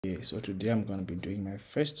Yeah, so today I'm gonna be doing my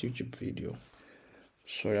first YouTube video.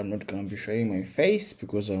 Sorry, I'm not gonna be showing my face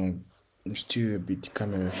because I'm still a bit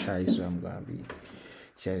camera shy, so I'm gonna be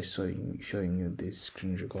just showing you this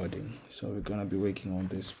screen recording. So we're gonna be working on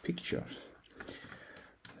this picture,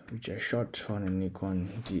 which I shot on a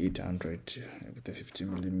Nikon D800 with a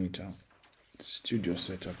 50mm studio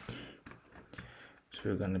setup. So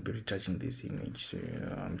we're gonna be retouching this image. So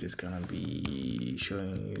I'm just gonna be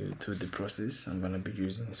showing you through the process. I'm gonna be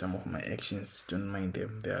using some of my actions. Don't mind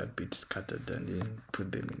them; they are a bit scattered, and then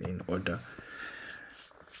put them in order.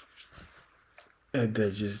 And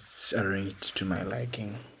they're just arranged to my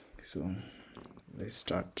liking. So let's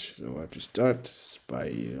start. So I have to start by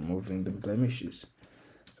removing the blemishes.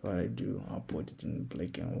 So what I do, I'll put it in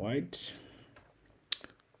black and white.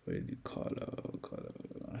 Where the color?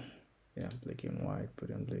 Yeah, black and white. Put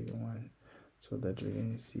in black and white so that we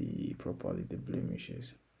can see properly the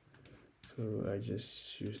blemishes. So I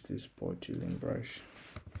just use this spatuling brush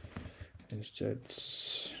and start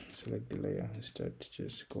select the layer and start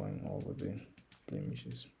just going over the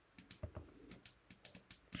blemishes.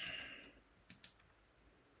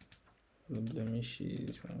 The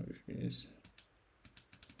blemishes,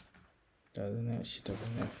 she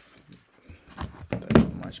doesn't have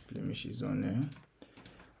that much blemishes on her,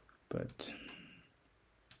 but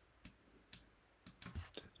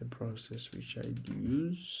the process which I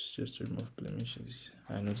use just to remove blemishes.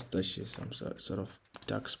 I noticed that she has some sort of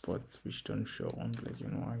dark spots which don't show on black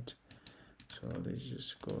and white, so let's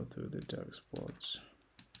just go through the dark spots.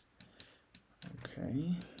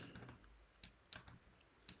 Okay,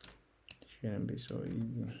 shouldn't be so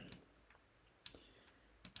easy.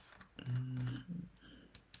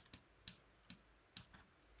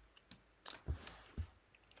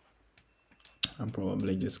 I'm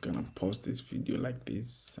probably just gonna post this video like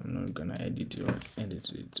this. I'm not gonna edit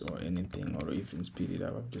it or anything, or even speed it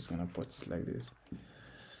up. I'm just gonna post it like this.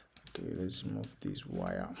 Okay, let's remove this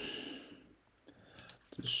wire,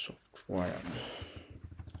 the soft wire.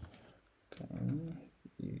 Okay, it's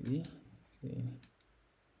easy. See,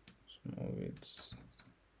 remove it.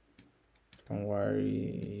 Don't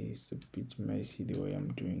worry, it's a bit messy the way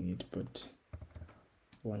I'm doing it, but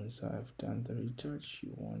once I've done the retouch,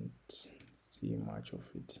 you won't see much of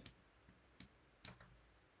it.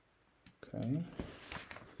 Okay,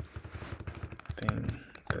 then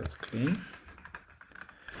that's clean.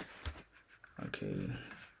 Okay,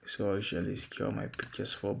 so I usually secure my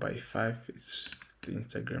pictures 4x5. It's the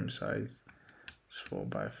Instagram size. It's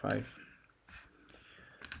 4x5.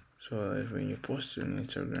 So that when you post it on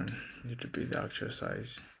Instagram, it need to be the actual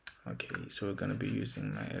size. Okay, so we're gonna be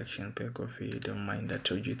using my action pack of it. Don't mind, I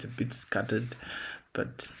told you it's a bit scattered,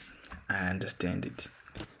 but I understand it.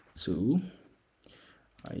 So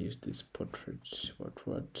I use this portrait.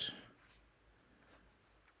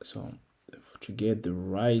 So to get the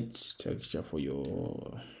right texture for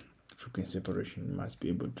your frequency separation, you must be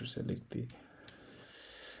able to select the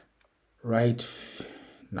right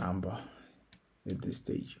number at this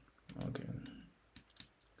stage. Okay,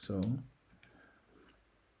 so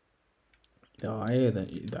the higher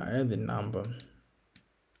the number,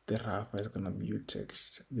 the rougher is gonna be your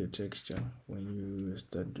texture when you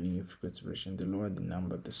start doing your frequency separation. The lower the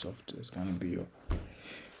number, the softer is gonna be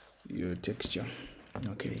your texture.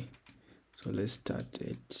 Okay, so let's start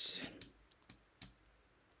at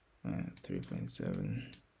 3.7.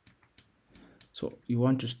 so you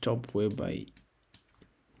want to stop whereby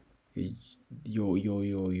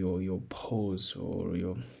your pose or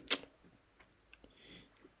your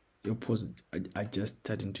pose are just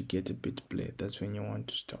starting to get a bit blurred. That's when you want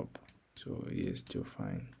to stop. So you're still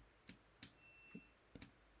fine.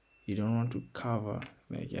 You don't want to cover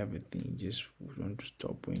like everything. You just want to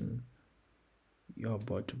stop when you're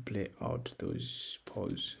about to play out those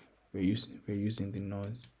poses. We're using the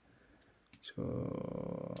nose.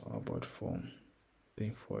 So about 4. I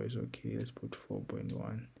think 4 is okay. Let's put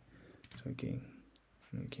 4.1. It's okay.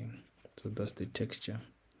 Okay. So that's the texture.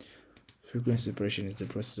 Frequency separation is the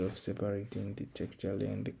process of separating the texture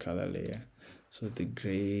layer and the color layer. So the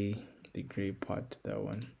gray part, that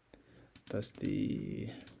one, that's the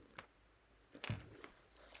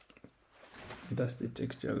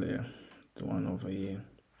texture layer. The one over here,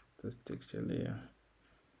 that's texture layer.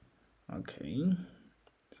 Okay,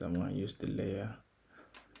 so I'm gonna use the layer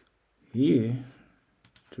here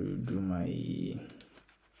to do my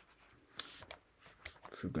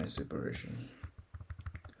frequency separation.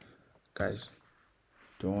 Guys,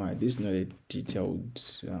 don't worry, this is not a detailed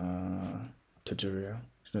tutorial.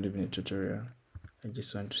 It's not even a tutorial. I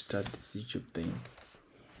just want to start this YouTube thing.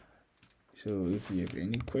 So if you have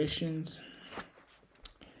any questions,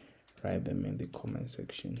 write them in the comment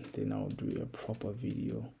section. Then I'll do a proper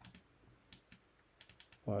video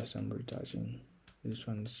whilst I'm retouching. This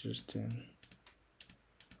one is just a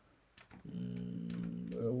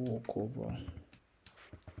walkover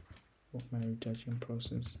of my retouching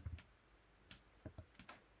process.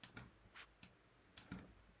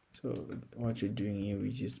 So what you're doing here,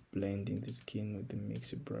 we're just blending the skin with the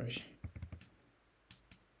mixer brush.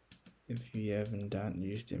 If you haven't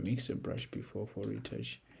used the mixer brush before for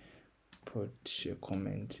retouch, put a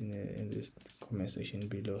comment in this comment section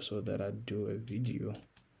below so that I do a video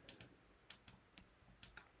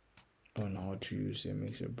on how to use a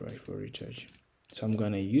mixer brush for retouch. So I'm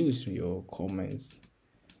gonna use your comments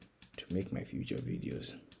to make my future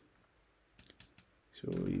videos. So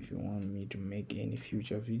if you want me to make any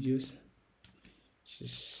future videos,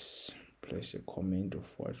 just place a comment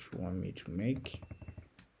of what you want me to make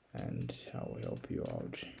and I will help you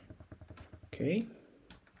out. Okay,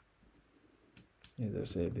 as I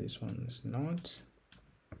said, this one is not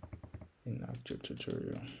an actual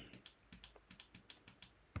tutorial.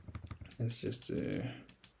 It's just a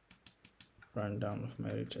rundown of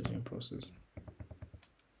my retouching process.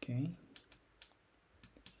 Okay,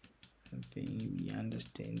 I think we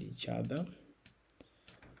understand each other.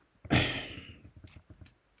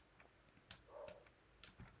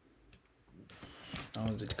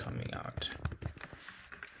 How's it coming out?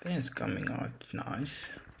 I think it's coming out nice.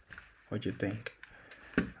 What do you think?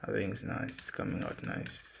 I think it's nice. It's coming out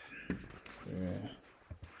nice. Yeah,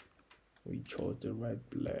 we chose the right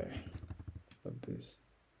blur for this.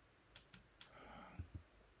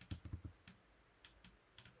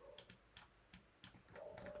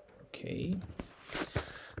 Okay,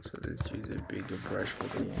 so let's use a bigger brush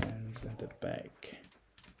for the hands and the back.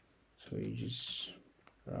 So you just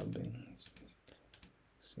rubbing.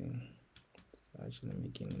 See, it's actually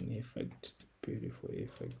making an effect, beautiful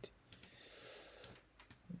effect.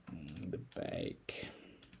 The back.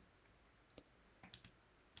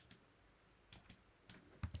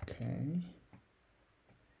 Okay.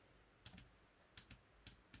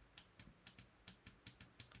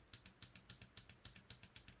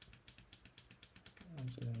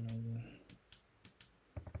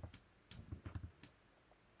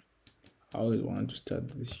 I always want to start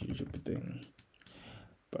this YouTube thing,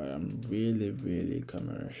 but I'm really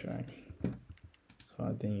camera shy. So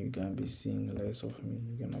I think you're gonna be seeing less of me.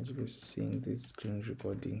 You're gonna be seeing these screen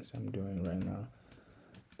recordings I'm doing right now.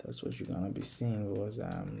 That's what you're gonna be seeing, because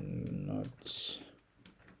I'm not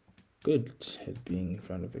good at being in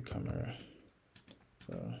front of a camera.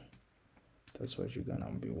 So that's what you're gonna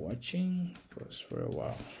be watching for a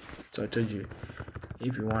while. So I told you,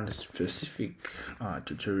 if you want a specific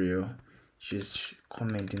tutorial, just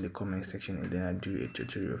comment in the comment section and then I do a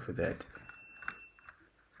tutorial for that.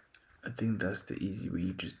 I think that's the easy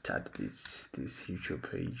way to start this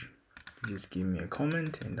YouTube page. Just give me a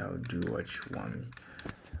comment and I'll do what you want me.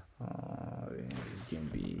 It can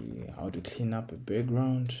be how to clean up a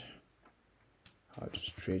background, how to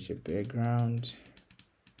stretch a background,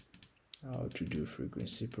 how to do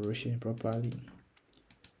frequency separation properly,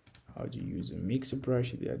 how to use a mixer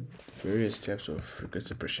brush. There are various types of frequency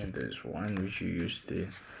separation. There's one which you use the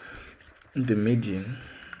medium,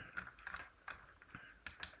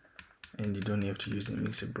 and you don't have to use a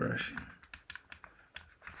mixer brush.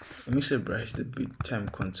 A mixer brush is a bit time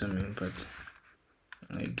consuming, but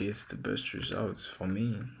I guess the best results for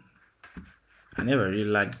me. I never really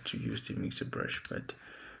liked to use the mixer brush, but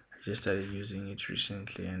I just started using it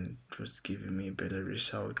recently and it was giving me a better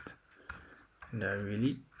result, and I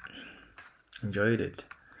really enjoyed it.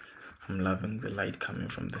 I'm loving the light coming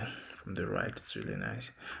from the right. It's really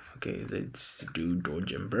nice. Okay, let's do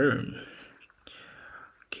dodge and burn.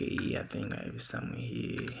 Okay, I think I have somewhere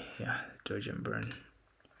here. Yeah, dodge and burn.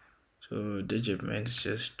 So dodge and burn is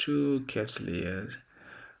just two cat layers,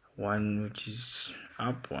 one which is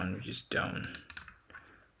up, one which is down.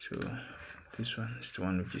 So this one is the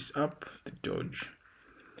one which is up, the dodge.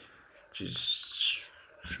 Just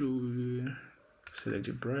select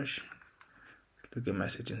the brush. Look at my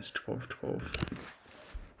settings, 12.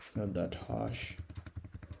 It's not that harsh,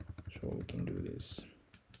 so we can do this.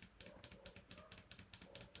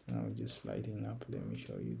 Now just lighting up. Let me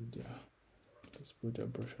show you the. Let's put a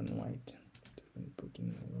brush on white. Didn't put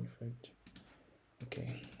in any effect.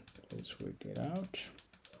 Okay, let's work it out.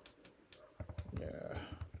 Yeah.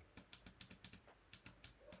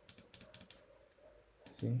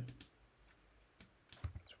 See,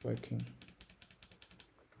 it's working.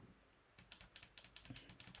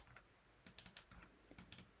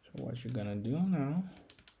 So what you're gonna do now?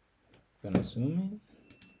 You're gonna zoom in.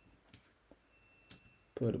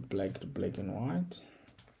 Put black to black and white.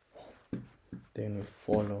 Then we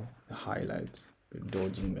follow the highlights. We're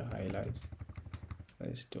dodging the highlights.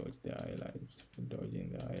 Let's dodge the highlights. We're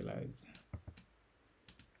dodging the highlights.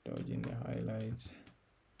 Dodging the highlights.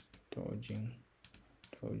 Dodging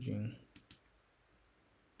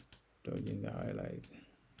the highlights.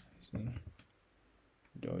 See?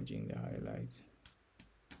 Dodging the highlights.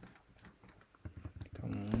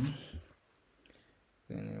 Come on.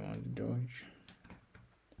 Then we want to dodge.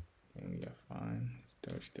 Then we are fine.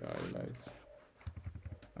 Dodge the highlights.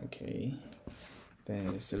 Okay.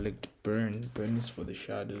 Then select burn. Burn is for the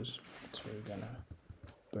shadows. So we're gonna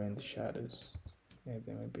burn the shadows. Make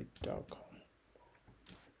them a bit darker.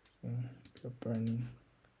 So you're burning.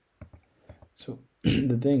 So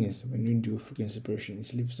the thing is, when you do frequency separation,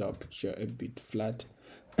 it leaves our picture a bit flat.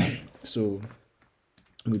 So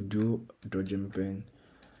we do dodge and burn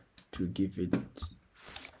to give it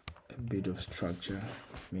a bit of structure,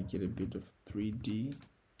 make it a bit of 3D,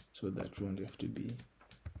 so that you won't have to be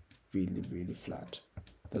really flat.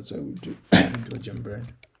 That's why we do dodge and burn.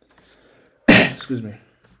 Excuse me.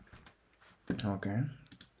 Okay,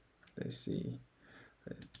 let's see.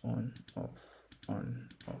 On off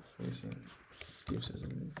facing gives us a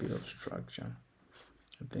bit of structure.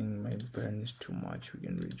 I think my burn is too much. We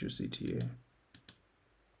can reduce it here.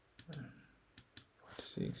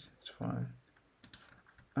 46, it's fine.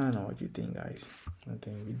 I don't know what you think, guys. I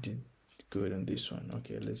think we did good on this one.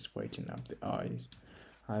 Okay, let's whiten up the eyes.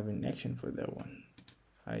 I have an action for that one.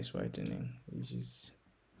 Eyes whitening, which is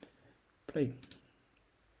play.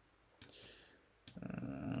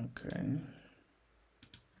 Okay,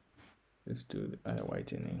 let's do the eye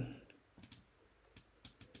whitening.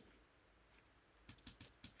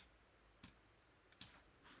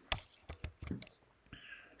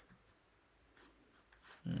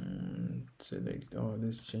 Select,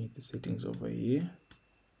 let's change the settings over here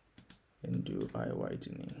and do eye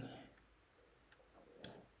whitening.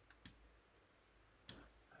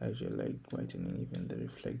 I usually like whitening even the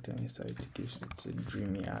reflector inside. It gives it a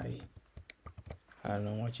dreamy eye. I don't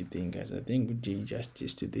know what you think, guys. I think we did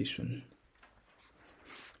justice to this one.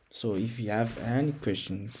 So if you have any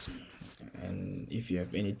questions and if you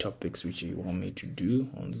have any topics which you want me to do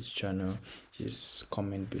on this channel, just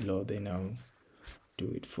comment below, then I'll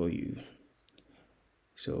do it for you.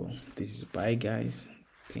 So this is bye, guys.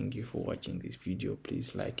 Thank you for watching this video.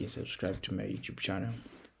 Please like and subscribe to my YouTube channel.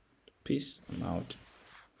 Peace. I'm out.